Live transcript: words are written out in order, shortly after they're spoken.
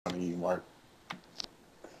you, Mark.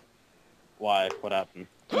 Why? What happened?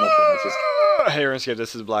 Hey RuneScape,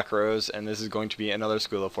 this is Black Rose, and this is going to be another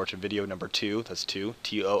School of Fortune video number 2. That's 2,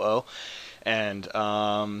 T-O-O. And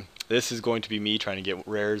this is going to be me trying to get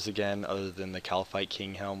rares again, other than the Calphite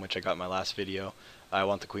King helm, which I got in my last video. I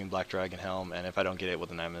want the Queen Black Dragon helm, and if I don't get it, well,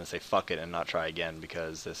 then I'm going to say fuck it and not try again,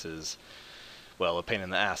 because this is, well, a pain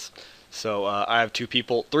in the ass. So I have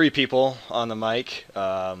 3 people on the mic.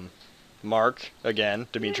 Mark, again,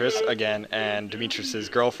 Demetrius, again, and Demetrius's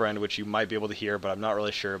girlfriend, which you might be able to hear, but I'm not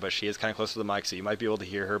really sure, but she is kind of close to the mic, so you might be able to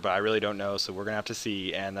hear her, but I really don't know, so we're going to have to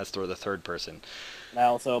see, and that's the third person. I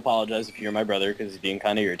also apologize if you're my brother, because he's being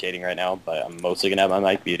kind of irritating right now, but I'm mostly going to have my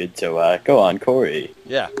mic muted, so go on, Corey.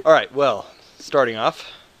 Yeah, alright, well, starting off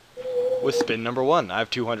with spin number 1. I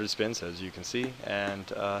have 200 spins, as you can see, and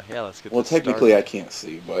yeah, let's get Well, this technically started. I can't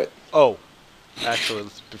see, but... Oh, actually,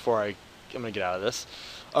 before I'm going to get out of this.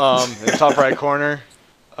 In the top right corner,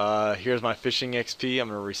 here's my fishing XP. I'm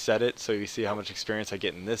going to reset it so you see how much experience I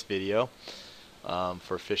get in this video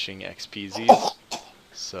for fishing XPZs.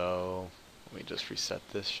 So, let me just reset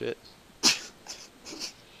this shit.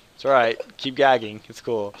 It's alright. Keep gagging. It's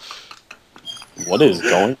cool. What is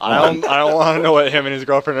going on? I don't want to know what him and his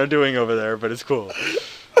girlfriend are doing over there, but it's cool.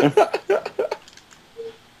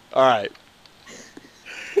 Alright.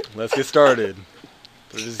 Let's get started.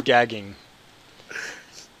 They're just gagging.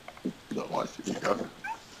 Don't watch it.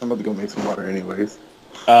 I'm about to go make some water anyways.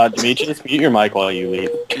 Demetrius, mute your mic while you leave.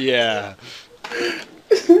 Yeah.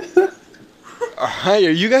 Alright,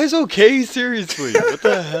 are you guys okay? Seriously, what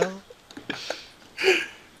the hell?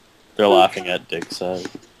 They're laughing at Dick's side.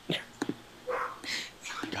 God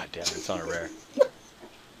damn it, it's on a rare.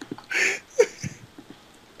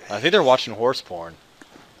 I think they're watching horse porn.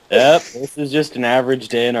 Yep, this is just an average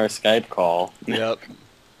day in our Skype call. Yep.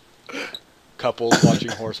 Couples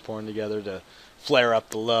watching horse porn together to flare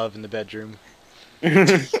up the love in the bedroom.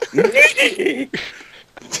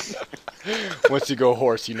 Once you go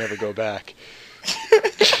horse, you never go back.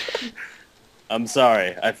 I'm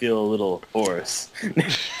sorry, I feel a little hoarse.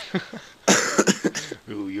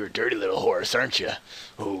 Ooh, you're a dirty little horse, aren't you?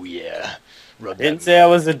 Oh, yeah. Rub I didn't that. say I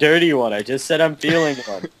was a dirty one, I just said I'm feeling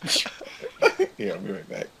one. Yeah, I'll be right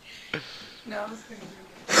back. No, I was gonna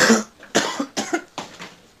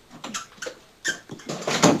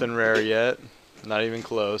Nothing rare yet. Not even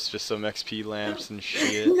close. Just some XP lamps and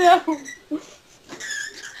shit. No.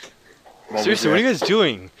 Seriously, what are you guys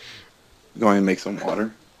doing? Going to make some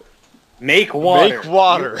water. Make water. Make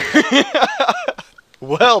water.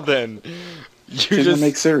 Well then, you Just just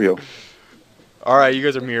make cereal. All right. You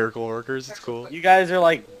guys are miracle workers. It's cool. You guys are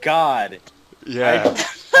like God. Yeah,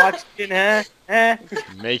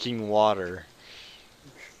 making water.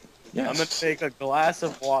 Yes. I'm gonna take a glass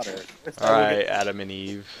of water. All right, Adam and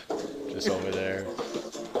Eve, just over there.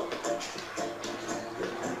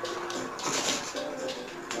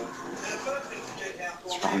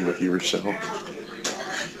 What's wrong with you, Rochelle?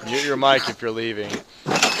 Mute your mic if you're leaving.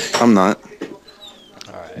 I'm not.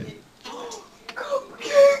 All right.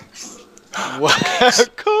 What?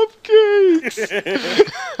 Cupcakes.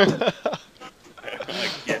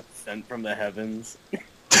 Get sent from the heavens.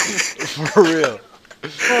 For real.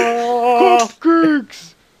 Oh.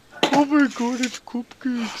 Cupcakes. Oh my god, it's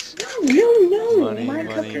cupcakes. No, Money, my money,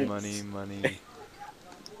 cupcakes. money, money.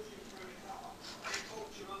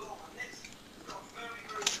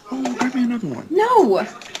 Oh, grab me another one. No.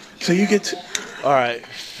 So you get to... All right,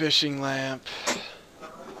 fishing lamp,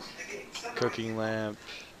 cooking lamp,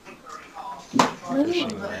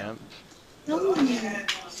 fishing lamp, No.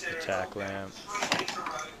 attack lamp,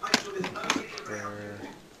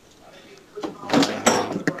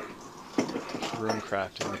 room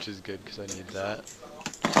crafting, which is good because I need that.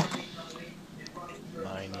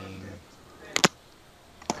 Mining,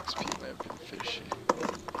 XP lamp, and fishing.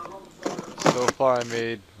 So far I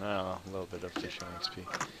made, I don't know, a little bit of fishing XP.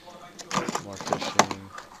 More fishing.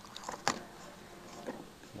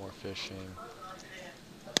 More fishing.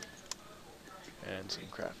 And some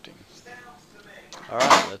crafting.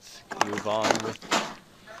 Alright, let's move on with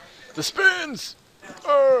the spins!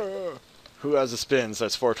 Who has the spins?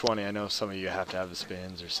 That's 420. I know some of you have to have the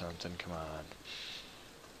spins or something. Come on.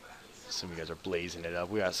 Some of you guys are blazing it up.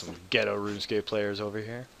 We got some ghetto RuneScape players over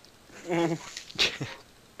here.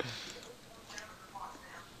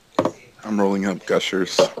 I'm rolling up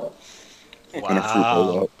gushers. And a fruit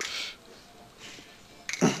bowl Wow. up.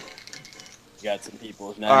 You got some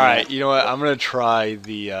people now. Alright, you know what? I'm going to try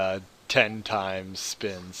the 10 times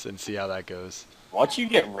spins and see how that goes. Watch you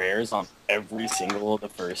get rares on every single of the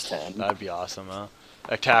first 10. That'd be awesome, huh?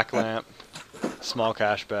 Attack lamp, small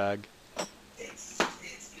cash bag,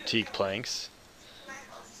 teak planks,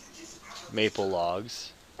 maple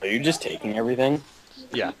logs. Are you just taking everything?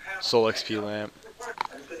 Yeah, soul XP lamp,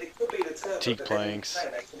 teak planks,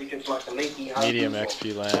 medium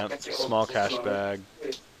XP lamp, small cash bag,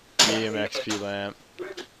 medium XP lamp,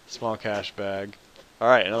 small cash bag.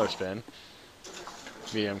 Alright, another spin.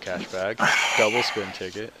 Medium cash bag, double spin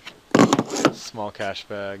ticket, small cash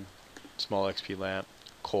bag, small XP lamp,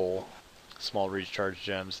 coal, small recharge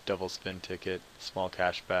gems, double spin ticket, small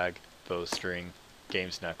cash bag, bowstring,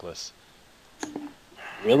 games necklace.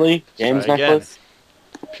 Really? Games Try again. necklace?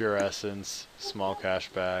 Pure essence, small cash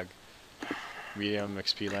bag, medium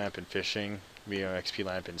XP lamp in fishing, medium XP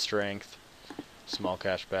lamp in strength, small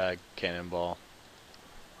cash bag, cannonball,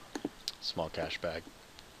 small cash bag,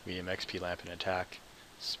 medium XP lamp in attack,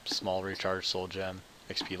 small recharge soul gem,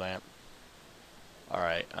 XP lamp.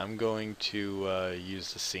 Alright, I'm going to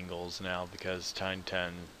use the singles now because Time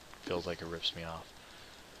 10 feels like it rips me off.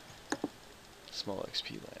 Small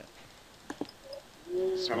XP lamp.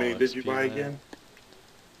 How many did you buy again?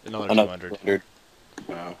 Another 200. 200.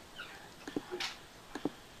 Wow.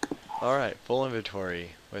 Alright, full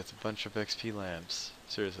inventory with a bunch of XP lamps.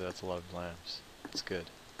 Seriously, that's a lot of lamps. It's good.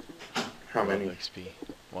 How many? XP.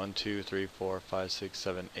 1, 2, 3, 4, 5, 6,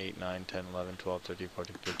 7, 8, 9, 10, 11, 12, 13,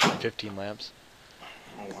 14, 15, 15 lamps.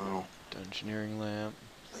 Oh, wow. Dungeoneering lamp.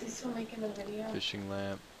 Is he still making a video? Fishing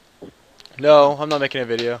lamp. No, I'm not making a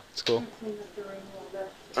video. It's cool. I'm cleaning up the room a little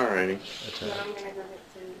bit. Alrighty. That's Then right. I'm gonna go get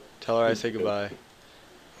food. Tell her I say goodbye.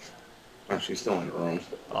 Oh, she's still in the room.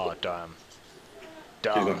 Oh, damn.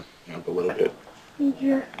 She's Damn. gonna up a little bit.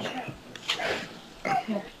 Here.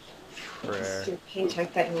 Prayer. Your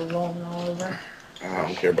paycheck that you're rolling all over. I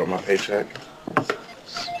don't care about my paycheck.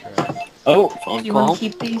 Prayer. Oh, phone You want call. to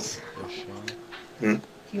keep these? Fishing.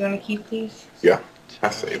 You want to keep these? Yeah, I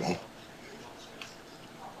save them.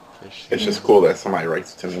 Fishing. It's just cool that somebody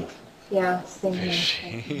writes to me. Yeah, same here.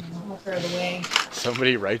 Fishing. I'll throw it away.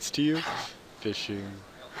 Somebody writes to you? Fishing.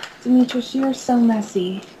 Demetrius, you're so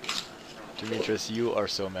messy. Demetrius, you are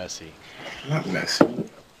so messy. Not messy.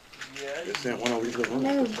 Just didn't want to leave the room.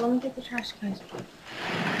 No, let me get the trash can.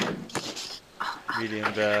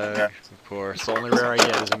 Medium bag, of course. The only rare I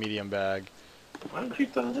get is a medium bag. Why did you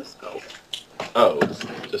throw this go? Oh, it's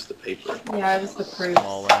just the paper. Yeah, it was the proof.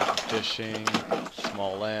 Small lamp, fishing,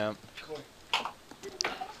 small lamp,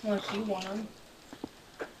 Unless you want them.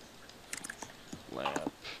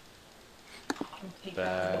 lamp, I'll take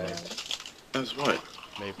that bag, one. That's what?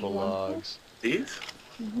 maple logs, These?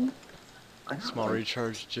 small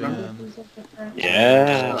recharge gem, These are different.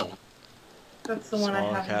 Yeah. That's the one I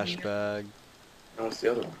small have. cash in here. bag, Oh, it's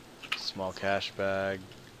the other one. small cash bag.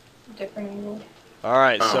 Different angle.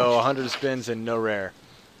 Alright, so 100 spins and no rare.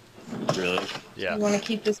 Really? Yeah. You want to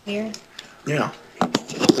keep this here? Yeah.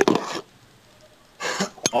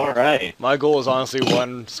 Alright. My goal is honestly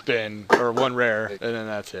one spin, or one rare, and then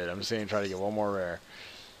that's it. I'm just going to try to get one more rare.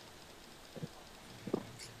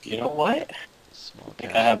 You know what? Small I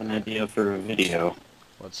think cash. I have an idea for a video.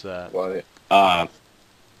 What's that? What?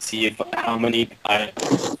 See if how many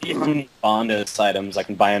Bondas items I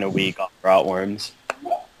can buy in a week off Rotworms.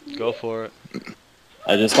 Go for it.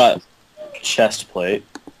 I just got chest plate.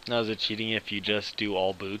 Now, is it cheating if you just do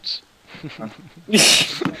all boots? Can't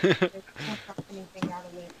cut anything out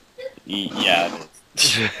of it. Yeah.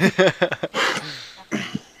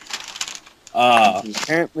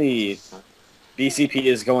 Apparently, BCP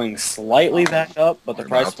is going slightly back up, but the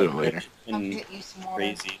price I'll do it of later. it I'll has been get you some more.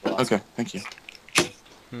 crazy. Okay, thank you.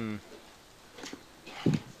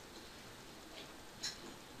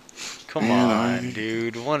 Come Man, on,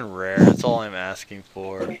 dude. One rare. That's all I'm asking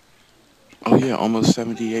for. Oh yeah, almost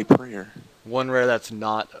 78 prayer. One rare that's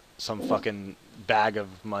not some fucking bag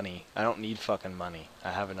of money. I don't need fucking money.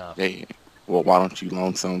 I have enough. Hey, well, why don't you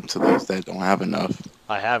loan some to those that don't have enough?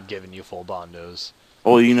 I have given you full bondos.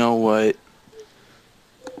 Oh, you know what?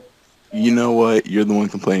 You know what? You're the one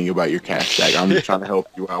complaining about your cash stack. I'm just trying to help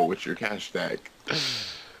you out with your cash stack.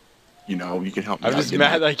 You know, you can help me I'm out. just getting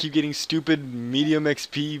mad that- that I keep getting stupid medium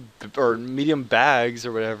XP or medium bags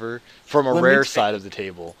or whatever from a Let me rare take- side of the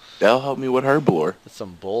table. That'll help me with herblore. That's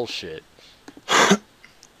some bullshit.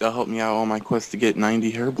 That'll help me out on my quest to get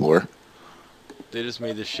 90 herblore. They just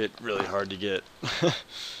made this shit really hard to get.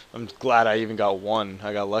 I'm glad I even got one.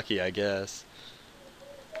 I got lucky, I guess.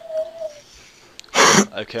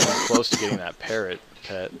 I came close to getting that parrot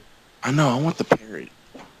pet. I know, I want the parrot.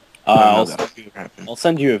 I'll, Happen. I'll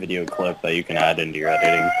send you a video clip that you can add into your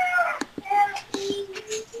editing.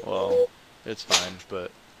 Well, it's fine,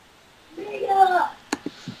 but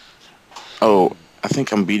Oh, I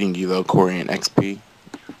think I'm beating you though, Corey, in XP.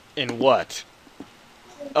 in what?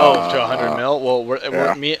 Oh, to 100 mil? Well,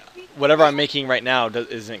 yeah. whatever I'm making right now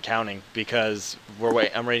isn't counting because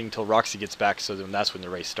I'm waiting until Roxy gets back, so then that's when the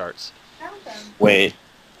race starts. Wait.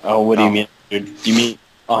 Oh, what do you Oh. mean? Dude? You mean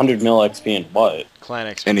 100 mil XP and what? Clan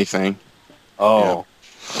XP. Anything. Oh.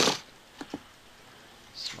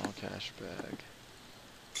 Small cash bag.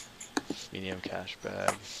 Medium cash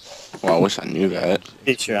bag. Well, I wish I knew that.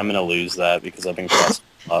 Pretty sure I'm gonna lose that because I've been crossing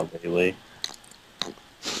a lot lately.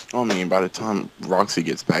 I mean, by the time Roxy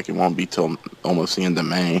gets back, it won't be till almost the end of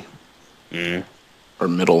May. Mm. Or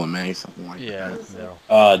middle of May, something like Yeah, that.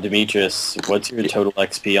 no. Demetrius, what's your total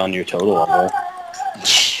XP on your total level?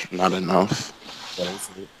 Not enough. What is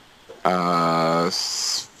it?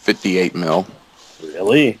 58 mil.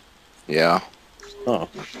 Really? Yeah. Huh.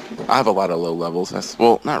 I have a lot of low levels.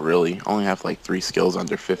 Well, not really. I only have like 3 skills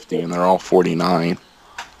under 50, and they're all 49.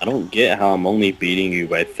 I don't get how I'm only beating you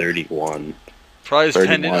by 31. Prize 31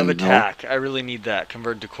 pendant of mil. attack. I really need that.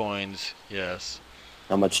 Convert to coins. Yes.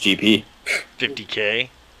 How much GP? 50k.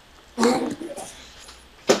 Ooh,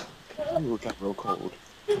 it got real cold.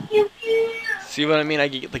 See what I mean? I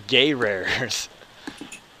get the gay rares.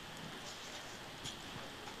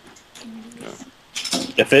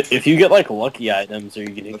 If you get like lucky items, are you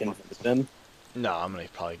gonna convert them? No, I'm gonna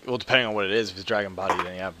probably. Well, depending on what it is. If it's dragon body,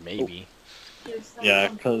 then yeah, maybe. Yeah,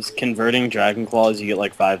 because converting dragon claws, you get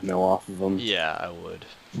like 5 mil off of them. Yeah, I would.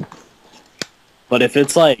 But if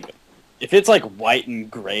it's like white and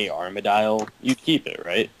gray Armadile, you keep it,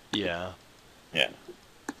 right? Yeah. Yeah.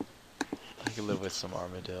 I could live with some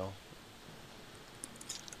armadillo.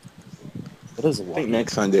 What is I think lucky?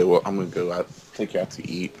 next Sunday, well, I'm going to go out, take you out to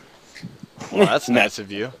eat. Well, that's nice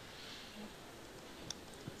of you.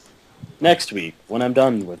 Next week, when I'm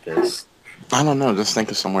done with this. I don't know, just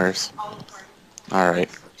think of somewheres. Alright,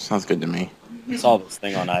 sounds good to me. I saw this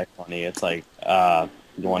thing on iFunny. It's like,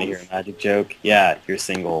 you want to hear a magic joke? Yeah, you're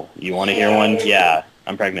single. You want to hear one? Yeah,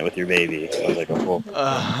 I'm pregnant with your baby. I was like, oh,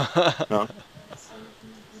 cool. No?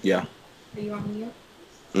 Yeah. Are you on mute?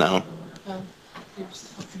 No. Oh. You're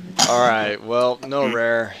just talking. Alright, well, no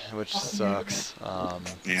rare, which sucks.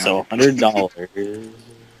 Yeah. So, $100.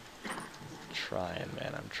 Trying,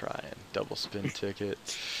 man, I'm trying. Double spin ticket.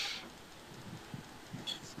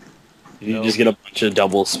 You Nope. just get a bunch of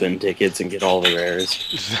double spin tickets and get all the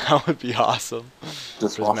rares. That would be awesome.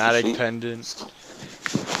 Just Prismatic watch the pendant.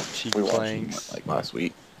 Teak we watched planks. like last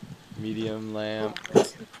week. Medium lamp.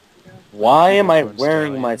 Why am I Unicorn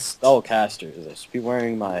wearing stallion. my spellcasters? I should be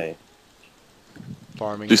wearing my...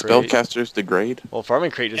 Farming Do crate. spellcasters degrade? Well,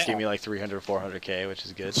 farming crate just Yeah. gave me like 300, 400k, which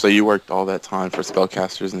is good. So you worked all that time for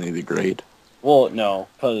spellcasters and they degrade? Well, no,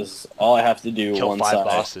 because all I have to do Kill once 5 I...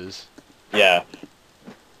 bosses. Yeah,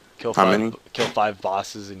 Kill How 5. many? Kill 5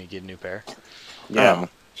 bosses and you get a new pair. yeah, Oh.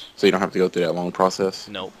 So you don't have to go through that long process?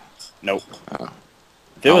 Nope. nope. Oh.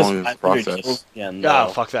 If it How was long is the 500 process? kills again, Ah,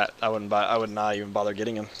 though... fuck that. I wouldn't buy. I would not even bother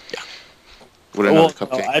getting them. Would another Well, no,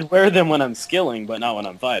 cupcake? I'd wear them when I'm skilling, but not when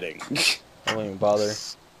I'm fighting. I wouldn't even bother.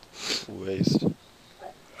 Waste.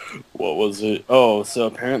 What was it? Oh, so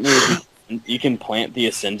apparently you can plant the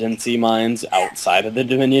Ascendancy mines outside of the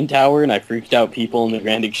Dominion Tower, and I freaked out people in the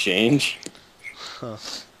Grand Exchange.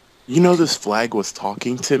 You know this flag was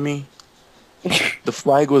talking to me? The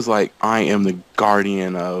flag was like, I am the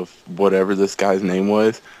guardian of whatever this guy's name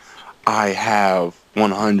was. I have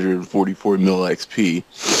 144 mil XP.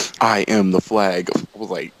 I am the flag. I was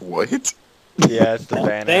like, what? Yeah, it's the That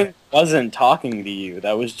banner. thing wasn't talking to you.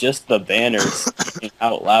 That was just the banner speaking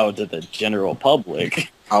out loud to the general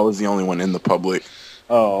public. I was the only one in the public.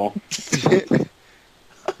 Oh.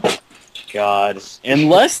 God.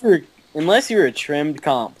 Unless you're a trimmed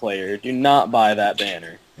comp player, do not buy that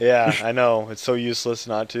banner. Yeah, I know. It's so useless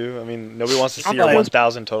not to. I mean, nobody wants to see I'm your like-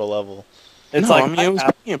 1,000 total level. It's No, like I mean, it was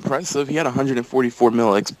pretty impressive. He had 144 mil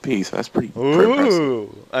XP, so that's pretty impressive.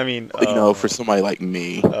 Ooh. I mean, You know, for somebody like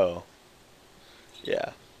me. Oh. Yeah.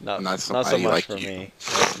 Not Not so somebody much like for you. me.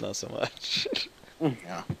 Not so much.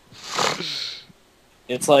 Yeah.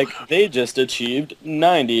 It's like they just achieved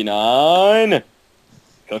 99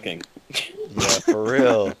 cooking. Yeah, for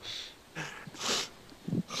real.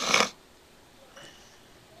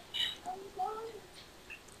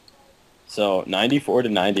 So 94 to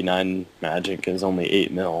 99 magic is only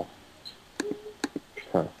 8 mil.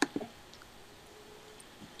 Huh.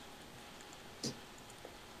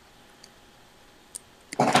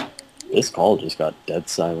 This call just got dead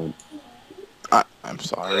silent. I'm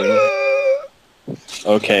sorry.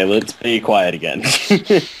 Okay, let's be quiet again.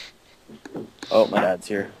 Oh, my dad's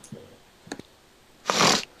here.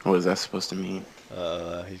 What is that supposed to mean?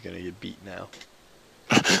 He's gonna get beat now.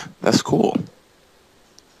 That's cool.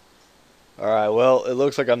 Alright, well, it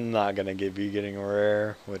looks like I'm not gonna be getting a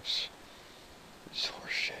rare, which is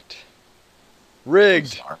horseshit.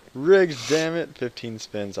 Rigged. sorry. Rigged, damn it. 15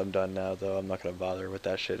 spins. I'm done now, though. I'm not going to bother with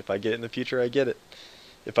that shit. If I get it in the future, I get it.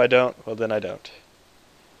 If I don't, well, then I don't.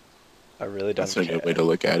 I really don't That's a care. good way to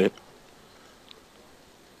look at it.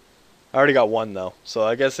 I already got one, though. So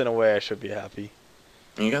I guess in a way I should be happy.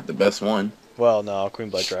 You got the best one. Well, no, Queen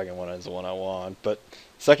Blood Dragon one is the one I want. But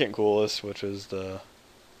second coolest, which is the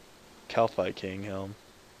Calphi King helm.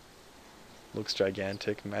 Looks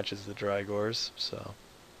gigantic, matches the Drygors, so...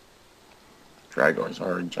 Dragors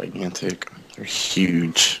are gigantic. They're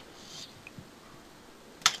huge.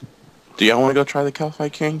 Do y'all want to go try the Calphi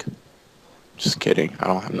King? Just kidding. I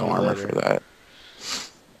don't have no armor for that.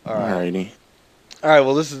 Alright. Alrighty. Alright,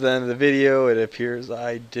 well this is the end of the video. It appears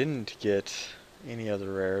I didn't get any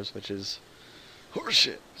other rares, which is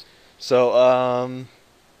horseshit. So,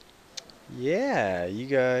 yeah, you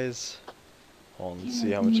guys... Hold on, let's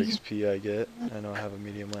see how much XP I get. I know I have a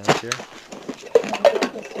medium lamp here.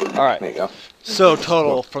 Alright, There you go. so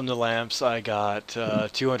total from the lamps, I got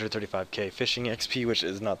 235k fishing XP, which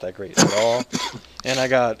is not that great at all. And I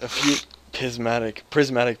got a few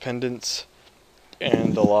prismatic pendants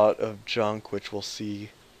and a lot of junk, which we'll see.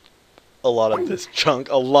 A lot of this junk,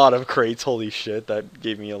 a lot of crates, holy shit, that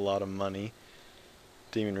gave me a lot of money.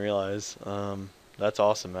 Didn't even realize. That's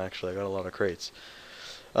awesome, actually. I got a lot of crates.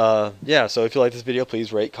 Yeah, so if you like this video,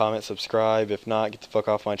 please rate, comment, subscribe. If not, get the fuck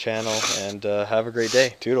off my channel, and have a great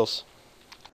day. Toodles.